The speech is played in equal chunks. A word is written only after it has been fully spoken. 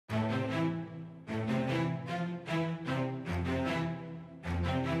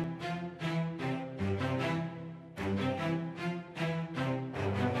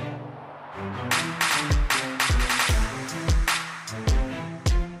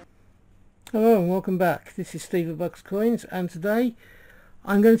and welcome back. This is Steve at Bucks Coins, and today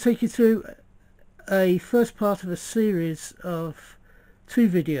I'm going to take you through a first part of a series of 2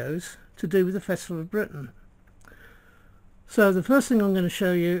 videos to do with the Festival of Britain. So the first thing I'm going to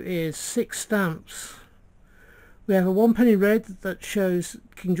show you is 6 stamps. We have a 1 red that shows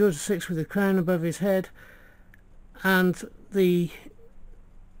King George VI with a crown above his head, and there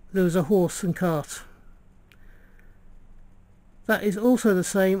was a horse and cart. That is also the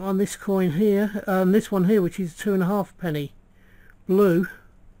same on this coin here, this one here, which is 2.5 blue,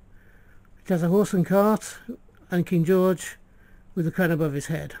 which has a horse and cart and King George with the crown above his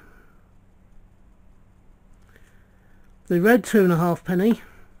head. The red 2.5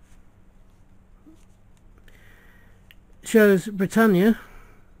 shows Britannia,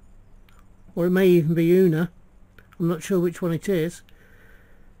 or it may even be Una, I'm not sure which one it is,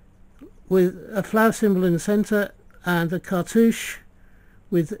 with a flower symbol in the centre and a cartouche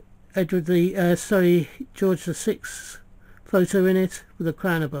with George VI photo in it with a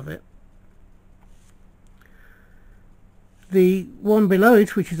crown above it. The one below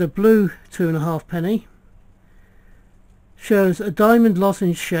it, which is a blue 2.5 shows a diamond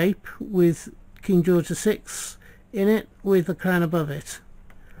lozenge shape with King George VI in it with a crown above it.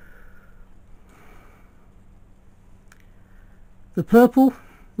 The purple,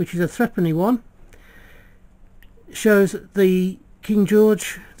 which is a 3 one, shows the King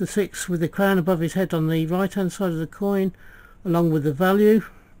George VI with the crown above his head on the right hand side of the coin, along with the value.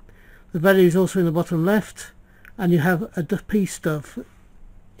 The value is also in the bottom left, and you have a piece stuff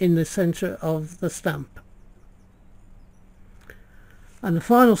in the centre of the stamp. And the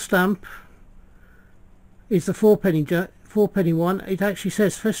final stamp is the 4 one. It actually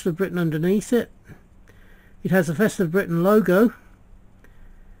says Festival of Britain underneath it. It has a Festival of Britain logo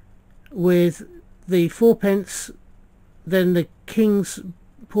with the 4p, then the King's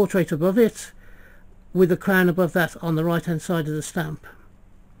portrait above it with the crown above that on the right hand side of the stamp.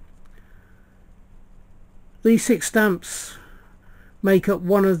 These 6 stamps make up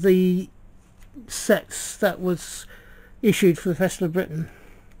one of the sets that was issued for the Festival of Britain.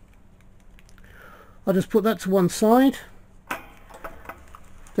 I'll just put that to one side.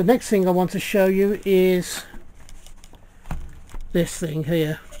 The next thing I want to show you is this thing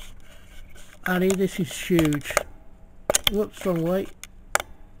here. Annie, this is huge. Whoops, wrong way.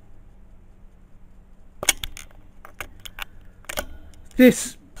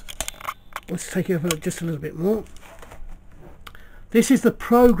 This, let's take it up just a little bit more. This is the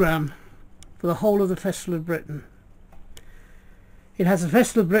programme for the whole of the Festival of Britain. It has a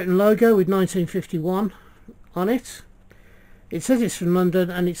Festival of Britain logo with 1951 on it. It says it's from London,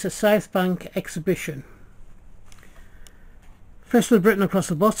 and it's a South Bank exhibition. Festival of Britain across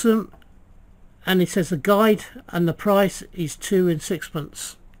the bottom, and it says the guide, and the price is 2 and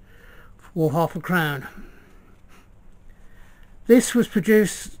 6p or half a crown. This was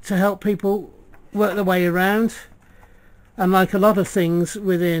produced to help people work their way around, and like a lot of things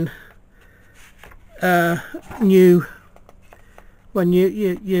within when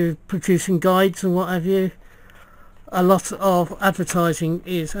you're producing guides and what have you, a lot of advertising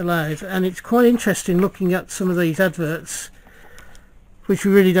is allowed, and it's quite interesting looking at some of these adverts, which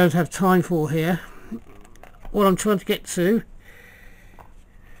we really don't have time for here. What I'm trying to get to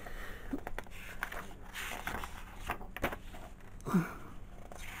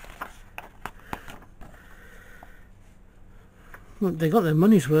they got their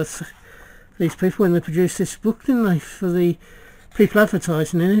money's worth, these people, when they produced this book, didn't they, for the people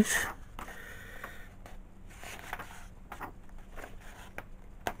advertising in it.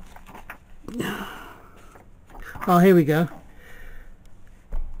 Oh, here we go.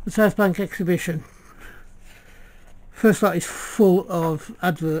 The South Bank exhibition. First lot is full of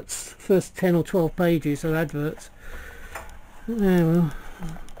adverts. First 10 or 12 pages are adverts. Yeah, well,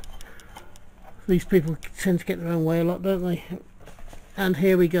 these people tend to get their own way a lot, don't they? And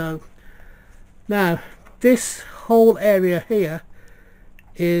here we go. Now, this whole area here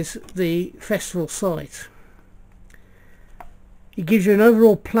is the festival site. It gives you an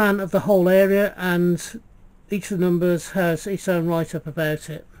overall plan of the whole area, and each of the numbers has its own write-up about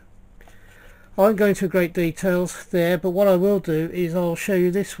it. I won't go into great details there, but what I will do is I'll show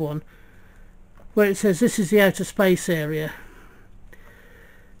you this one where it says this is the outer space area.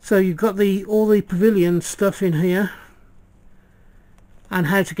 So you've got all the pavilion stuff in here, and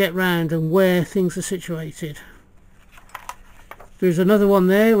how to get round and where things are situated. There's another one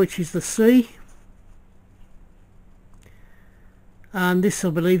there which is the sea, and this I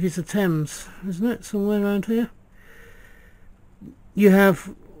believe is the Thames, isn't it, somewhere around here. You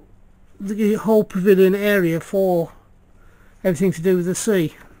have the whole pavilion area for everything to do with the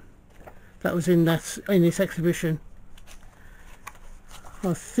sea. that was in this exhibition.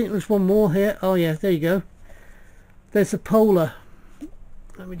 I think there's one more here. Oh yeah, there you go. There's the polar.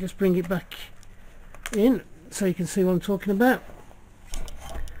 Let me just bring it back in so you can see what I'm talking about.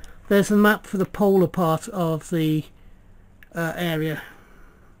 There's the map for the polar part of the area.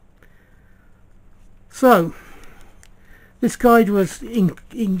 So this guide was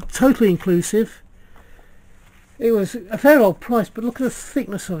totally inclusive. It was a fair old price, but look at the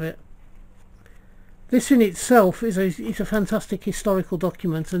thickness of it. This in itself is a fantastic historical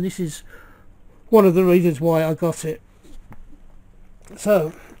document, and this is one of the reasons why I got it.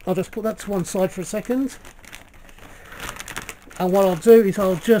 So I'll just put that to one side for a second, and what I'll do is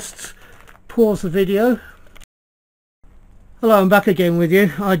I'll just pause the video. Hello, I'm back again with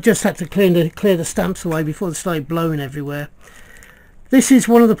you. I just had to clear the stamps away before they started blowing everywhere. This is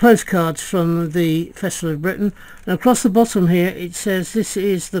one of the postcards from the Festival of Britain, and across the bottom here it says this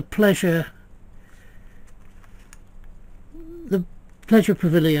is the Pleasure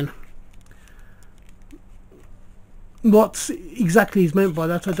Pavilion. What exactly is meant by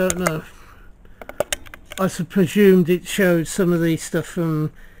that, I don't know. I presumed it showed some of the stuff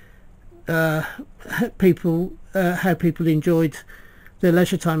from how people enjoyed their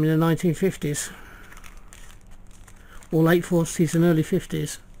leisure time in the 1950s, or late 40s and early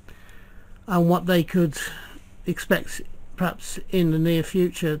 50s, and what they could expect perhaps in the near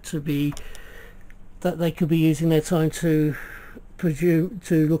future that they could be using their time to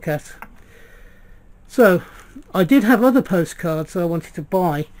look at. So I did have other postcards that I wanted to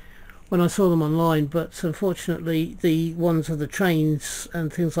buy when I saw them online, but unfortunately the ones of the trains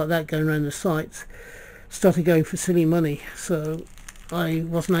and things like that going around the site started going for silly money, so I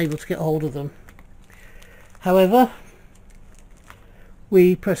wasn't able to get hold of them. However,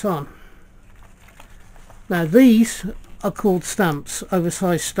 we press on. Now these are called stamps,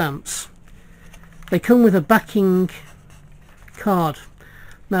 oversized stamps. They come with a backing card.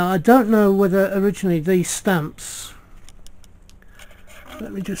 Now I don't know whether originally these stamps,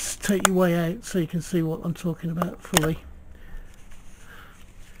 let me just take you way out so you can see what I'm talking about fully.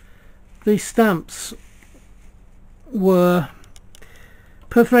 These stamps were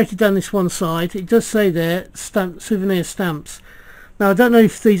perforated down this one side. It does say there souvenir stamps. Now I don't know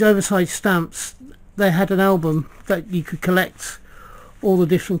if these oversized stamps, they had an album that you could collect all the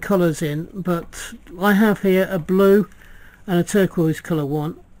different colours in, but I have here a blue and a turquoise colour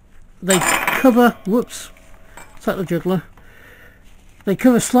one. They cover, whoops, is that the juggler? They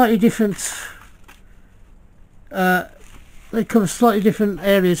cover slightly different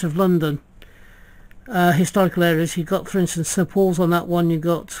areas of London, historical areas. You've got, for instance, St Paul's on that one, you've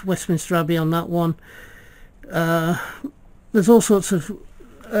got Westminster Abbey on that one. There's all sorts of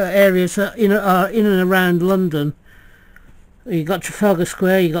areas that in and around London. You've got Trafalgar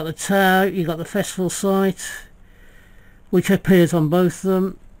Square, you've got the Tower, you've got the festival site, which appears on both of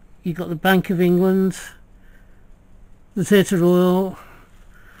them. You've got the Bank of England, the Theatre Royal,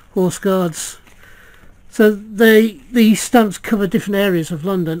 Horse Guards. So these stamps cover different areas of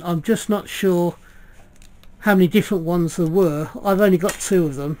London. I'm just not sure how many different ones there were. I've only got 2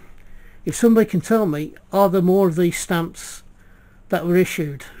 of them. If somebody can tell me, are there more of these stamps that were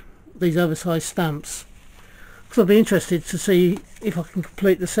issued, these oversized stamps? Because I'll be interested to see if I can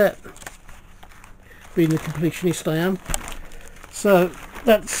complete the set, being the completionist I am. So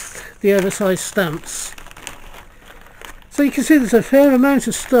that's the oversized stamps. So you can see there's a fair amount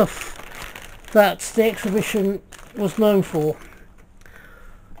of stuff that the exhibition was known for.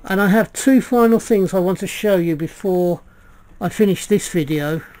 And I have 2 final things I want to show you before I finish this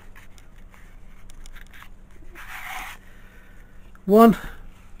video. One,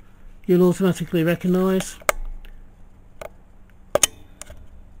 you'll automatically recognise.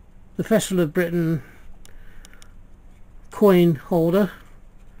 The Festival of Britain coin holder.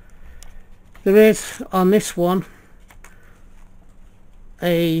 There is on this one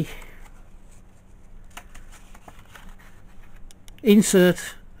a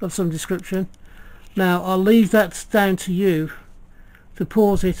insert of some description. Now I'll leave that down to you to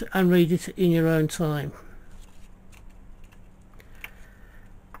pause it and read it in your own time.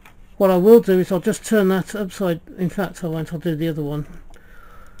 What I will do is I'll just turn that upside, in fact I won't, I'll do the other one.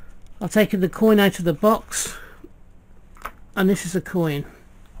 I've taken the coin out of the box, and this is a coin.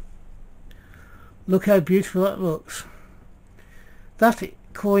 Look how beautiful that looks. That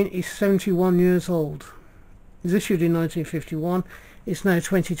coin is 71 years old. It was issued in 1951. It's now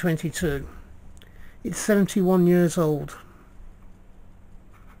 2022. It's 71 years old.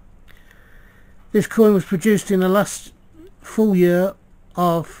 This coin was produced in the last full year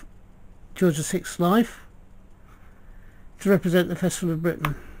of George VI's life to represent the Festival of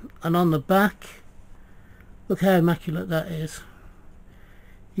Britain. and on the back, look how immaculate that is.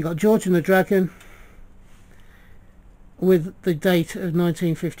 You got George and the Dragon with the date of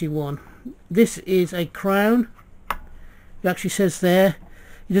 1951. This is a crown. It actually says there,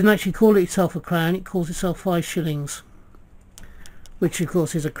 it doesn't actually call itself a crown, it calls itself 5 shillings, which of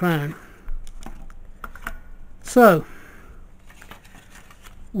course is a crown. So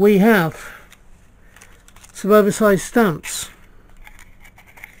we have some oversized stamps,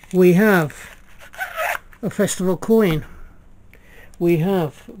 we have a festival coin, we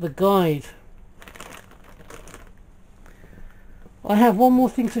have the guide. I have one more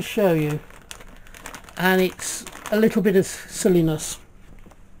thing to show you, and it's a little bit of silliness.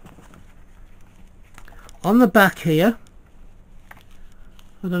 On the back here, I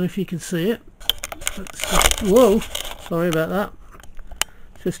don't know if you can see it. Whoa, sorry about that.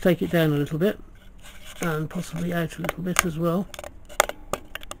 Just take it down a little bit, and possibly out a little bit as well.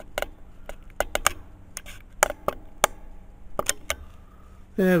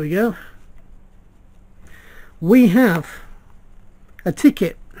 There we go. We have a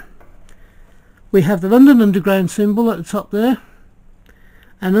ticket. We have the London Underground symbol at the top there,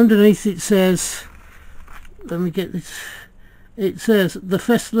 and underneath it says, let me get this, it says the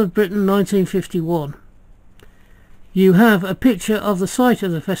Festival of Britain 1951. You have a picture of the site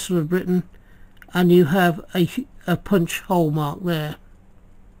of the Festival of Britain, and you have a punch hole mark there.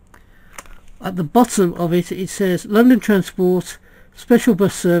 At the bottom of it, it says London Transport Special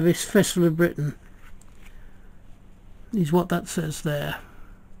Bus Service Festival of Britain, is what that says there.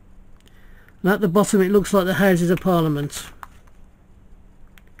 And at the bottom it looks like the Houses of Parliament.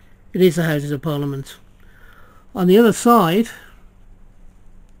 It is the Houses of Parliament. On the other side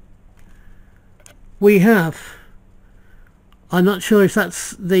we have, I'm not sure if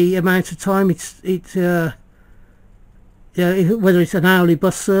that's the amount of time whether it's an hourly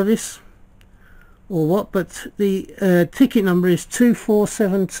bus service or what, but the ticket number is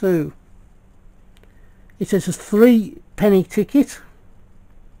 2472. It says a 3-penny ticket,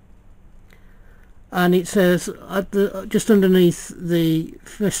 and it says at just underneath the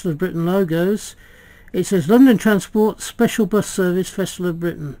Festival of Britain logos, it says London Transport Special Bus Service Festival of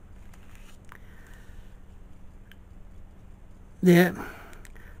Britain. Yeah,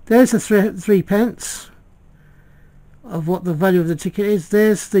 there's the 3 pence of what the value of the ticket is.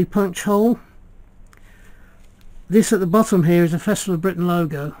 There's the punch hole. This at the bottom here is a Festival of Britain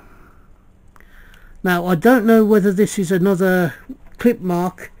logo. Now I don't know whether this is another clip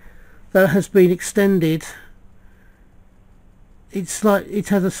mark that has been extended. It's like it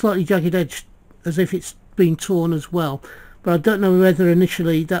has a slightly jagged edge, as if it's been torn as well, but I don't know whether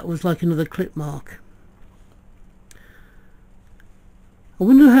initially that was like another clip mark. I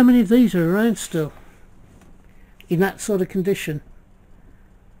wonder how many of these are around still in that sort of condition.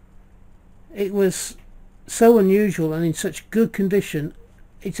 It was so unusual and in such good condition.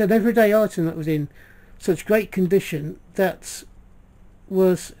 It's an everyday item that was in such great condition that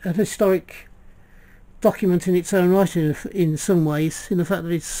was an historic document in its own right in some ways, in the fact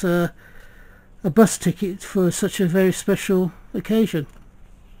that it's a bus ticket for such a very special occasion.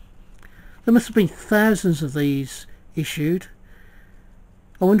 There must have been thousands of these issued.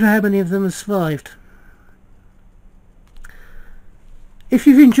 I wonder how many of them have survived. If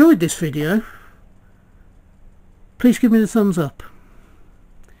you've enjoyed this video, please give me the thumbs up.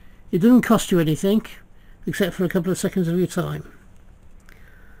 It doesn't cost you anything except for a couple of seconds of your time.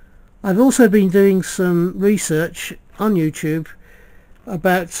 I've also been doing some research on YouTube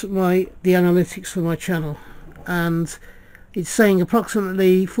about the analytics for my channel, and it's saying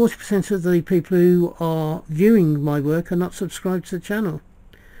approximately 40% of the people who are viewing my work are not subscribed to the channel.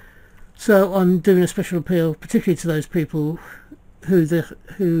 So I'm doing a special appeal particularly to those people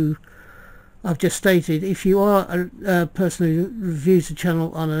who I've just stated. If you are a person who reviews the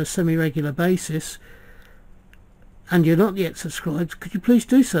channel on a semi-regular basis and you're not yet subscribed, could you please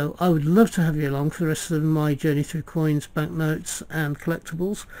do so? I would love to have you along for the rest of my journey through coins, banknotes and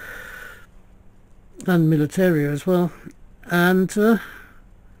collectibles, and militaria as well. And it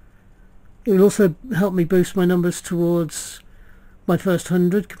will also help me boost my numbers towards my first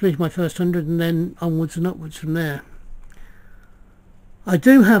 100, complete my first 100, and then onwards and upwards from there. I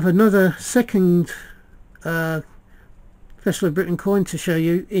do have another second Festival of Britain coin to show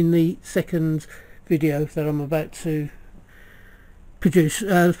you in the second video that I'm about to produce,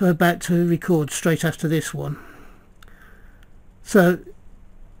 about to record straight after this one. So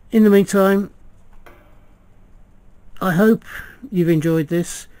in the meantime, I hope you've enjoyed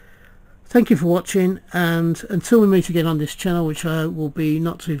this. Thank you for watching, and until we meet again on this channel, which I hope will be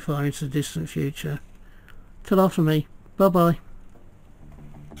not too far into the distant future, ta-ra from me. Bye bye.